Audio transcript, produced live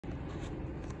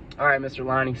All right, Mr.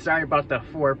 Lonnie, sorry about the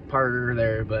four-parter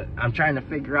there, but I'm trying to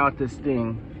figure out this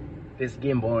thing, this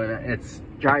gimbal, and it's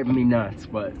driving me nuts.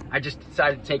 But I just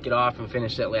decided to take it off and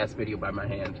finish that last video by my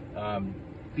hand.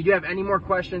 If you do have any more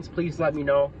questions, please let me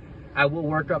know. I will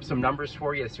work up some numbers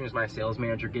for you as soon as my sales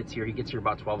manager gets here. He gets here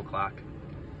about 12 o'clock.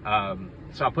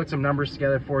 So I'll put some numbers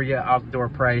together for you, outdoor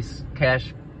price,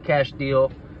 cash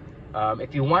deal.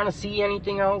 If you want to see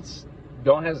anything else,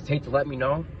 don't hesitate to let me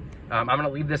know. I'm going to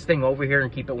leave this thing over here and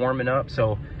keep it warming up.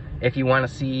 So if you want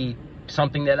to see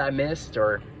something that I missed,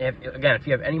 or if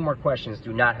you have any more questions,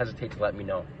 do not hesitate to let me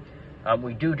know.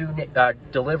 We do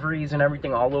deliveries and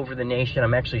everything all over the nation.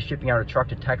 I'm actually shipping out a truck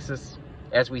to Texas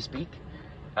as we speak.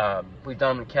 We've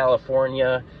done them in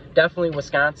California, definitely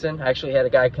Wisconsin. I actually had a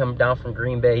guy come down from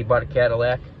Green Bay. He bought a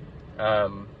Cadillac.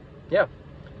 Yeah.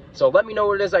 So let me know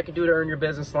what it is I can do to earn your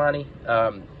business, Lonnie.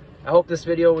 I hope this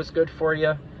video was good for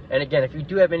you. And again, if you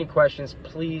do have any questions,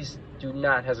 please do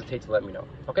not hesitate to let me know.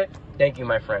 Okay? Thank you,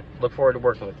 my friend. Look forward to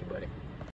working with you, buddy.